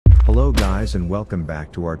Hello guys and welcome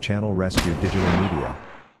back to our channel Rescue Digital Media.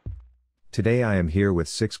 Today I am here with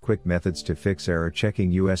 6 quick methods to fix error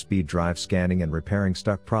checking USB drive scanning and repairing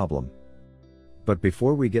stuck problem. But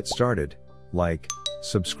before we get started, like,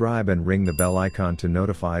 subscribe and ring the bell icon to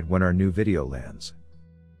notified when our new video lands.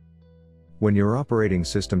 When your operating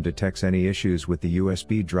system detects any issues with the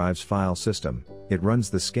USB drive's file system, it runs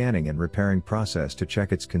the scanning and repairing process to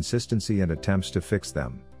check its consistency and attempts to fix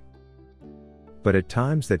them. But at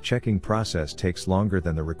times that checking process takes longer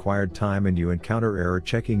than the required time and you encounter error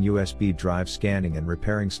checking USB drive scanning and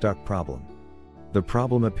repairing stuck problem. The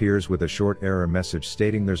problem appears with a short error message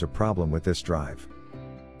stating there's a problem with this drive.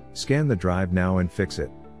 Scan the drive now and fix it.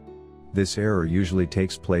 This error usually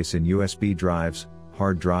takes place in USB drives,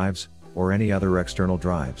 hard drives, or any other external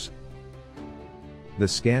drives. The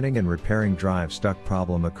scanning and repairing drive stuck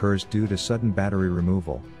problem occurs due to sudden battery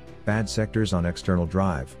removal, bad sectors on external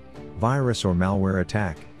drive, virus or malware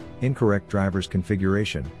attack, incorrect driver's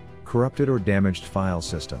configuration, corrupted or damaged file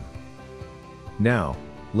system. Now,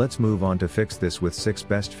 let's move on to fix this with 6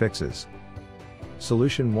 best fixes.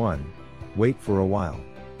 Solution 1. Wait for a while.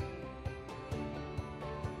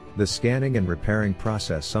 The scanning and repairing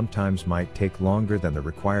process sometimes might take longer than the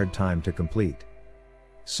required time to complete.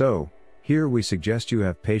 So, here we suggest you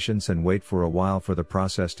have patience and wait for a while for the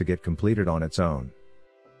process to get completed on its own.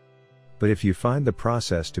 But if you find the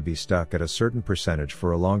process to be stuck at a certain percentage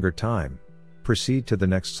for a longer time, proceed to the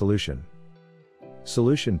next solution.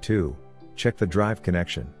 Solution 2. Check the drive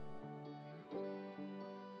connection.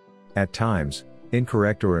 At times,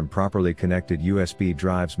 incorrect or improperly connected USB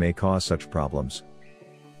drives may cause such problems.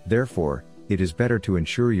 Therefore, it is better to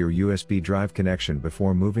ensure your USB drive connection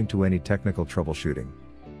before moving to any technical troubleshooting.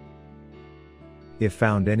 If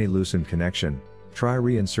found any loosened connection, try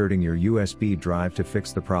reinserting your USB drive to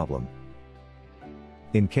fix the problem.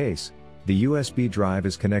 In case the USB drive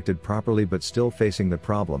is connected properly but still facing the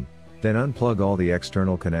problem, then unplug all the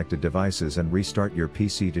external connected devices and restart your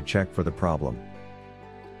PC to check for the problem.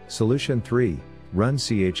 Solution 3. Run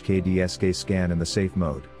CHKDSK scan in the safe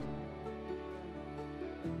mode.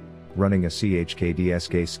 Running a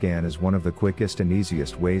CHKDSK scan is one of the quickest and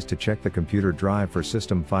easiest ways to check the computer drive for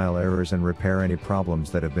system file errors and repair any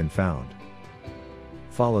problems that have been found.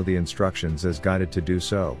 Follow the instructions as guided to do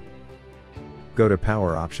so. Go to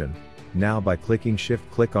Power option, now by clicking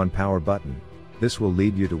Shift-click on Power button, this will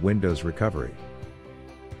lead you to Windows Recovery.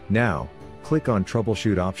 Now, click on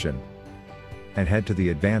Troubleshoot option, and head to the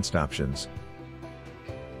Advanced options.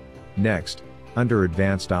 Next, under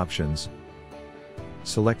Advanced options,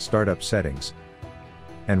 select Startup Settings,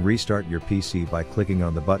 and restart your PC by clicking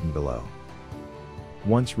on the button below.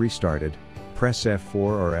 Once restarted, press F4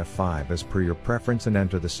 or F5 as per your preference and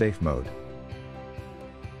enter the safe mode.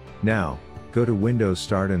 Now, go to Windows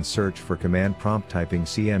Start and search for command prompt typing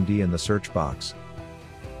CMD in the search box.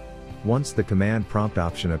 Once the command prompt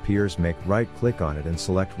option appears, make right-click on it and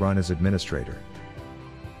select Run as Administrator.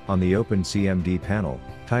 On the Open CMD panel,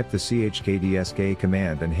 type the CHKDSK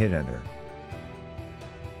command and hit Enter.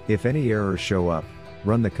 If any errors show up,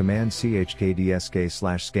 run the command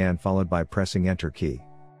CHKDSK/scan followed by pressing Enter key.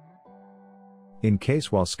 In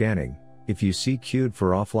case while scanning, if you see queued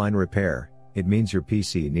for offline repair, it means your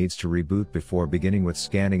PC needs to reboot before beginning with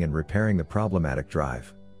scanning and repairing the problematic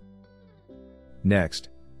drive. Next,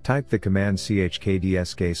 type the command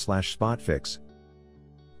CHKDSK/spotfix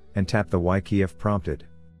and tap the Y key if prompted.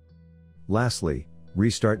 Lastly,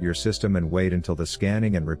 restart your system and wait until the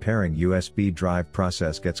scanning and repairing USB drive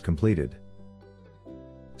process gets completed.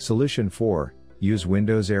 Solution 4. Use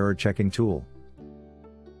Windows Error Checking Tool.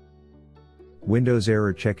 Windows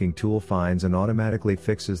Error Checking Tool finds and automatically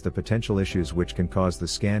fixes the potential issues which can cause the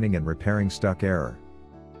scanning and repairing stuck error.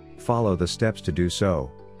 Follow the steps to do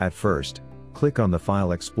so. At first, click on the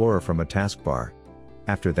File Explorer from a taskbar.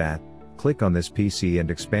 After that, click on this PC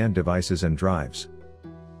and expand Devices and Drives.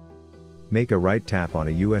 Make a right tap on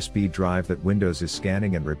a USB drive that Windows is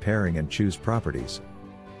scanning and repairing and choose Properties.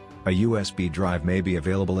 A USB drive may be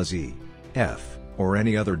available as E, F, or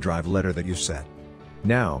any other drive letter that you set.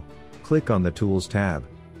 Now, click on the Tools tab,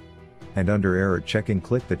 and under Error Checking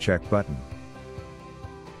click the Check button.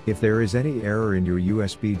 If there is any error in your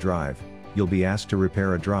USB drive, you'll be asked to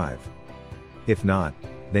repair a drive. If not,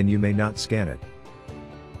 then you may not scan it.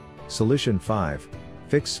 Solution 5.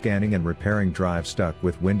 Fix scanning and repairing drive stuck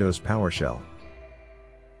with Windows PowerShell.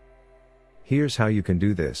 Here's how you can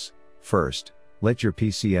do this. First, let your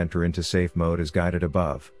PC enter into safe mode as guided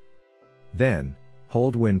above. Then,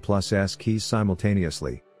 hold Win+S keys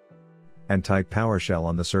simultaneously and type PowerShell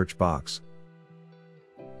on the search box.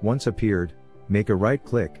 Once appeared, make a right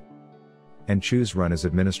click and choose Run as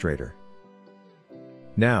Administrator.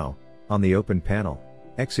 Now, on the Open panel,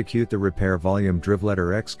 execute the repair volume driv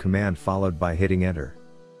letter X command followed by hitting enter.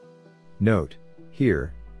 Note,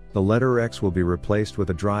 here, the letter X will be replaced with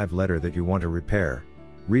a drive letter that you want to repair.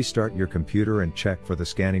 Restart your computer and check for the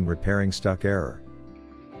scanning repairing stuck error.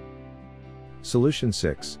 Solution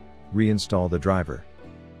 6. Reinstall the driver.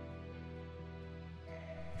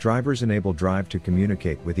 Drivers enable drive to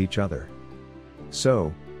communicate with each other.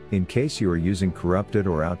 So, in case you are using corrupted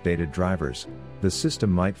or outdated drivers, the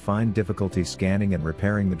system might find difficulty scanning and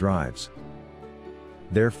repairing the drives.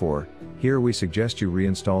 Therefore, here we suggest you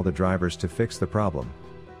reinstall the drivers to fix the problem.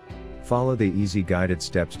 Follow the easy guided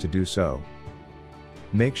steps to do so.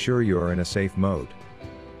 Make sure you are in a safe mode.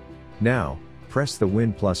 Now, press the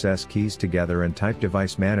Win+S keys together and type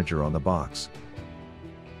Device Manager on the box.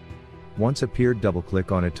 Once appeared,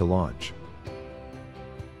 double-click on it to launch.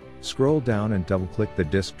 Scroll down and double-click the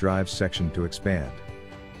Disk Drive section to expand.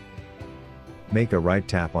 Make a right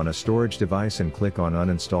tap on a storage device and click on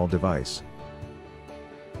Uninstall Device.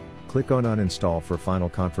 Click on Uninstall for final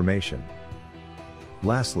confirmation.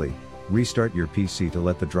 Lastly, restart your PC to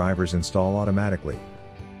let the drivers install automatically.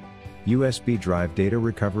 USB Drive Data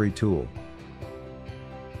Recovery Tool.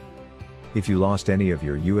 If you lost any of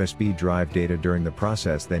your USB drive data during the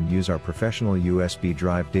process, then use our professional USB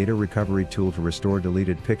Drive Data Recovery Tool to restore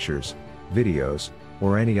deleted pictures, videos,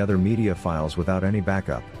 or any other media files without any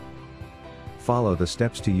backup. Follow the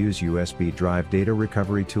steps to use USB Drive Data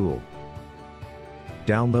Recovery Tool.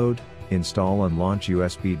 Download, install and launch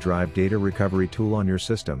USB Drive Data Recovery Tool on your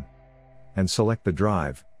system. And select the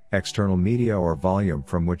drive, external media or volume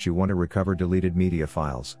from which you want to recover deleted media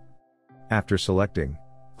files. After selecting,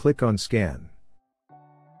 click on Scan.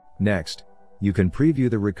 Next, you can preview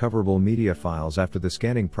the recoverable media files after the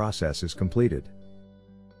scanning process is completed.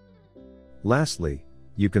 Lastly,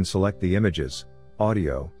 you can select the images,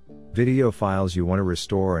 audio, video files you want to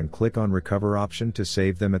restore and click on Recover option to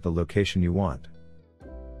save them at the location you want.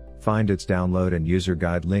 Find its download and user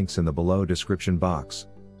guide links in the below description box.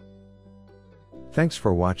 Thanks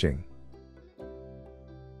for watching.